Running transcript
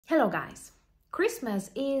Hello guys!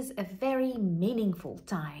 Christmas is a very meaningful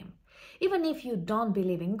time. Even if you don't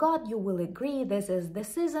believe in God, you will agree this is the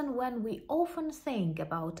season when we often think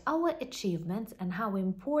about our achievements and how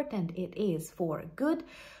important it is for good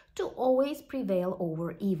to always prevail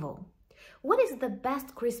over evil. What is the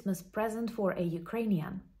best Christmas present for a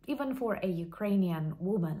Ukrainian, even for a Ukrainian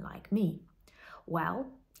woman like me? Well,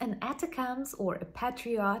 an ATACMS or a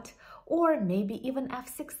Patriot, or maybe even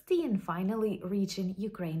F-16 finally reaching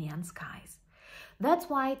Ukrainian skies. That's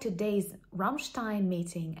why today's Ramstein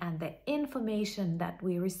meeting and the information that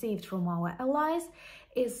we received from our allies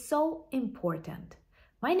is so important.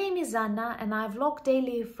 My name is Anna and I vlog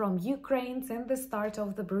daily from Ukraine since the start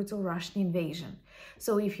of the brutal Russian invasion.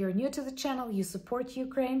 So if you're new to the channel, you support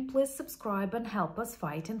Ukraine, please subscribe and help us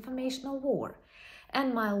fight informational war.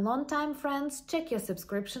 And my longtime friends, check your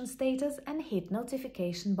subscription status and hit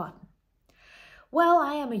notification button. Well,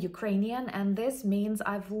 I am a Ukrainian and this means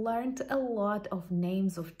I've learned a lot of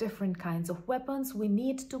names of different kinds of weapons we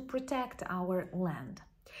need to protect our land.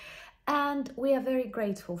 And we are very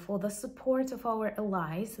grateful for the support of our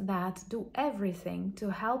allies that do everything to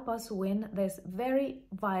help us win this very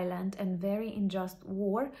violent and very unjust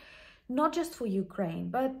war, not just for Ukraine,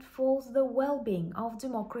 but for the well-being of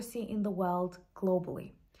democracy in the world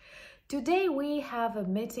globally. Today we have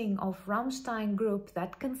a meeting of Ramstein group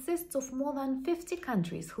that consists of more than 50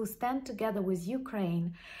 countries who stand together with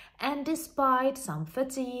Ukraine, and despite some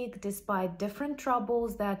fatigue, despite different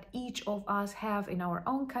troubles that each of us have in our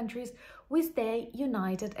own countries, we stay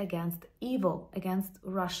united against evil, against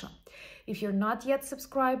Russia. If you're not yet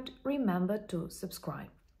subscribed, remember to subscribe.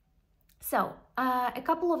 So, a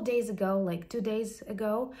couple of days ago, like 2 days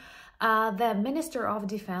ago, the Minister of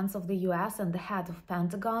Defense of the US and the head of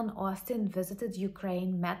Pentagon, Austin, visited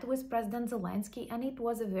Ukraine, met with President Zelensky, and it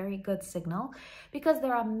was a very good signal because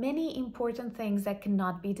there are many important things that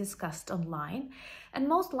cannot be discussed online. And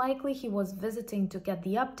most likely he was visiting to get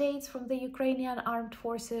the updates from the Ukrainian armed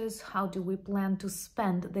forces. How do we plan to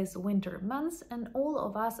spend this winter months? And all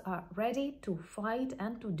of us are ready to fight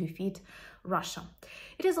and to defeat Russia.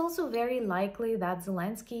 It is also very likely that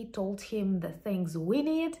Zelensky told him the things we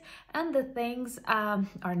need and the things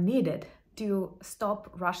are needed to stop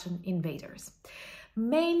Russian invaders.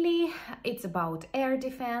 Mainly, it's about air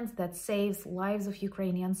defense that saves lives of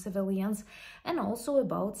Ukrainian civilians and also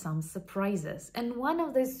about some surprises. And one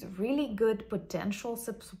of these really good potential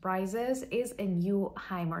surprises is a new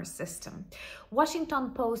HIMARS system.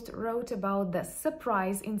 Washington Post wrote about the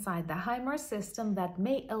surprise inside the HIMARS system that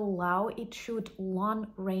may allow it shoot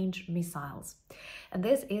long-range missiles. And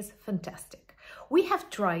this is fantastic. We have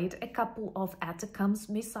tried a couple of ATACMS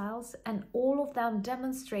missiles and all of them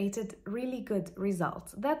demonstrated really good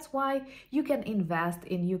results. That's why you can invest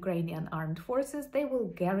in Ukrainian armed forces. They will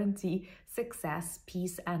guarantee success,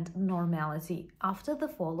 peace and normality after the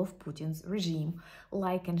fall of Putin's regime.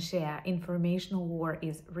 Like and share, informational war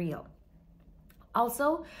is real.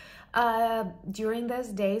 Also, during these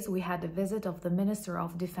days, we had a visit of the Minister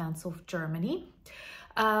of Defense of Germany,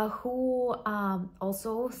 who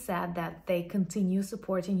also said that they continue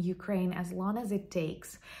supporting Ukraine as long as it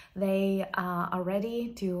takes. They are ready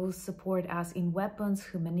to support us in weapons,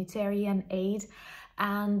 humanitarian aid,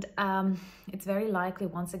 and it's very likely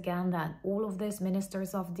once again that all of these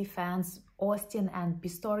ministers of defense, Austin and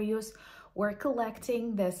Pistorius, were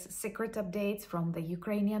collecting these secret updates from the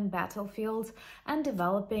Ukrainian battlefield and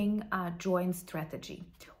developing a joint strategy,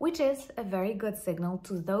 which is a very good signal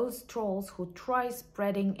to those trolls who try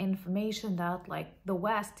spreading information that like the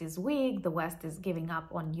West is weak, the West is giving up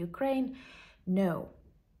on Ukraine. No,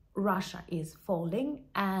 Russia is falling,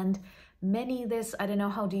 and many I don't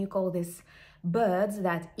know, how do you call this, birds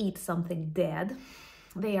that eat something dead,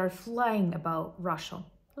 they are flying about Russia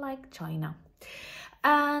like China.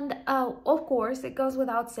 And of course, it goes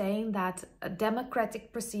without saying that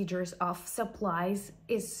democratic procedures of supplies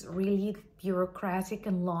is really bureaucratic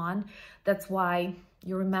and long. That's why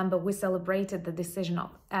you remember we celebrated the decision of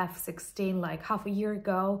F-16 like half a year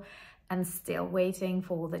ago and still waiting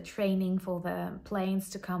for the training for the planes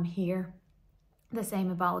to come here. The same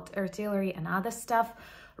about artillery and other stuff.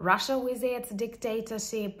 Russia with its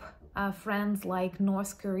dictatorship, friends like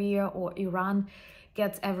North Korea or Iran,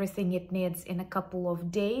 gets everything it needs in a couple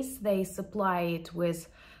of days. They supply it with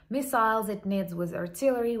missiles, it needs with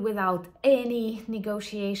artillery, without any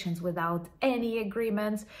negotiations, without any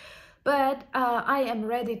agreements. But I am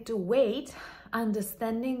ready to wait,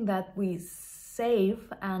 understanding that we save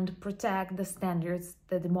and protect the standards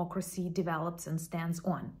the democracy develops and stands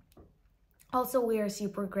on. Also, we are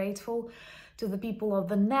super grateful to the people of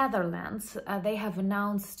the Netherlands. They have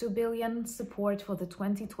announced 2 billion support for the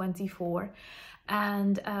 2024.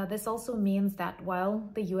 And this also means that while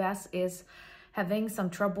the US is having some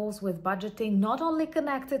troubles with budgeting, not only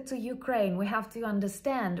connected to Ukraine, we have to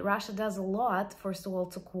understand Russia does a lot, first of all,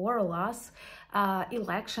 to quarrel us.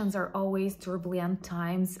 Elections are always turbulent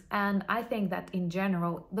times. And I think that in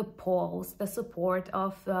general, the polls, the support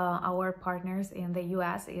of our partners in the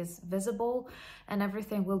US is visible and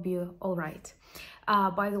everything will be all right.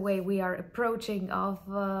 By the way, we are approaching of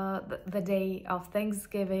the day of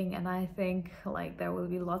Thanksgiving, and I think like there will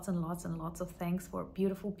be lots and lots and lots of thanks for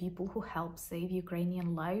beautiful people who help save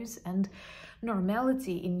Ukrainian lives and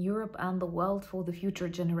normality in Europe and the world for the future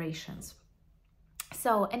generations.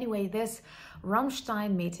 So anyway, this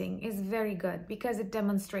Ramstein meeting is very good because it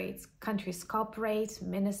demonstrates countries cooperate,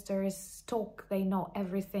 ministers talk, they know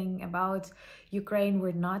everything about Ukraine,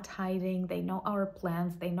 we're not hiding, they know our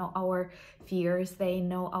plans, they know our fears, they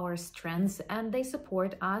know our strengths, and they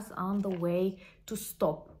support us on the way to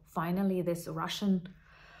stop finally this Russian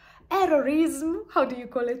errorism. How do you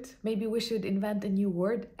call it? Maybe we should invent a new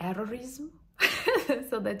word, errorism,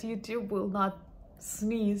 so that YouTube will not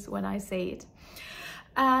sneeze when I say it.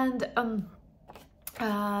 And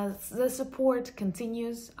the support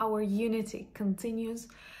continues, our unity continues,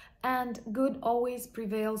 and good always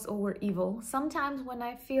prevails over evil. Sometimes when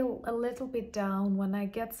I feel a little bit down, when I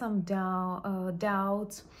get some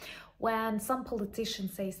doubts, when some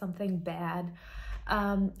politicians say something bad,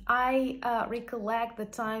 I recollect the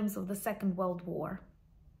times of the Second World War.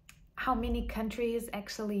 How many countries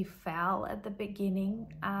actually fell at the beginning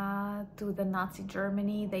to the Nazi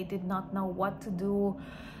Germany. They did not know what to do.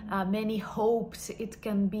 Many hoped it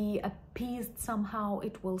can be appeased somehow,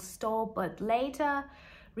 it will stop, but later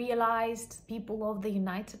realized people of the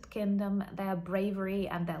United Kingdom, their bravery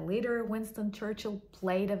and their leader Winston Churchill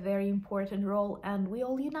played a very important role, and we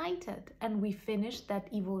all united and we finished that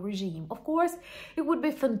evil regime. Of course, it would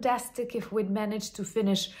be fantastic if we'd managed to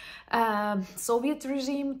finish Soviet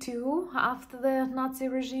regime too after the Nazi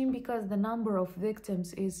regime, because the number of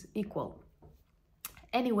victims is equal.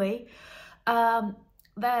 Anyway,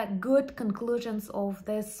 the good conclusions of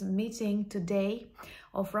this meeting today,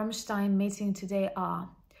 of Ramstein meeting today, are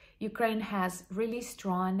Ukraine has really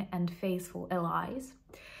strong and faithful allies.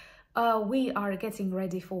 We are getting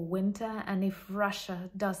ready for winter, and if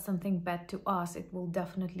Russia does something bad to us, it will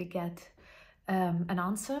definitely get an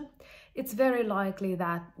answer. It's very likely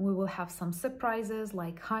that we will have some surprises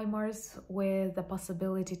like HIMARS with the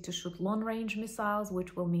possibility to shoot long-range missiles,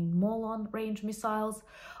 which will mean more long-range missiles.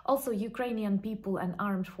 Also, Ukrainian people and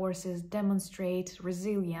armed forces demonstrate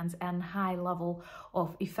resilience and high level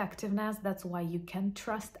of effectiveness. That's why you can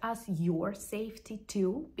trust us, your safety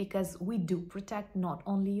too, because we do protect not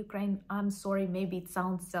only Ukraine. I'm sorry, maybe it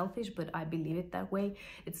sounds selfish, but I believe it that way.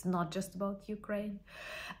 It's not just about Ukraine.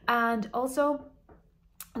 And also,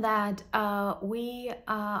 that we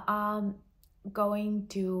are going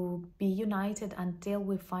to be united until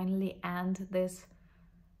we finally end this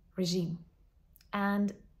regime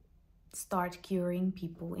and start curing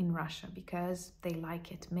people in Russia, because they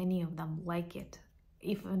like it. Many of them like it,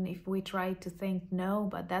 even if we try to think no,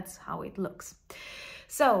 but that's how it looks.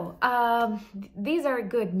 So these are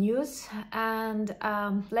good news, and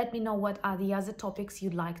let me know what are the other topics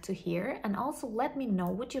you'd like to hear, and also let me know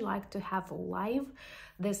would you like to have live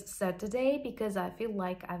this Saturday, because I feel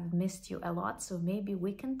like I've missed you a lot. So maybe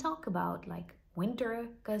we can talk about like winter,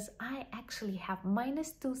 because I actually have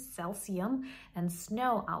 -2 Celsius and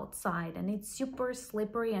snow outside, and it's super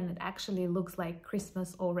slippery and it actually looks like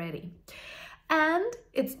Christmas already. And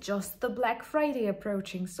it's just the Black Friday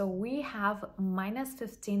approaching, so we have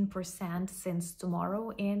 -15% since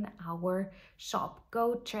tomorrow in our shop.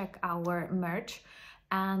 Go check our merch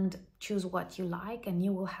and choose what you like, and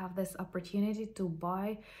you will have this opportunity to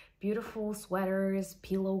buy beautiful sweaters,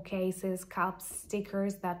 pillowcases, cups,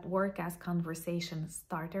 stickers that work as conversation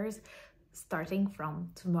starters starting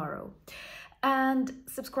from tomorrow. And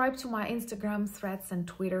subscribe to my Instagram, Threads and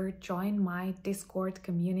Twitter, join my Discord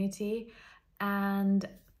community, and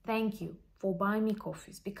thank you for buying me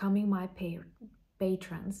coffees, becoming my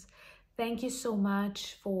patrons. Thank you so much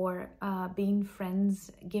for being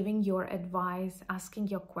friends, giving your advice, asking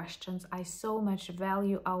your questions. I so much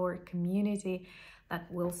value our community that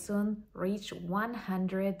will soon reach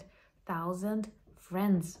 100,000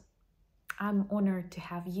 friends. I'm honored to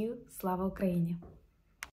have you. Slava Ukraini!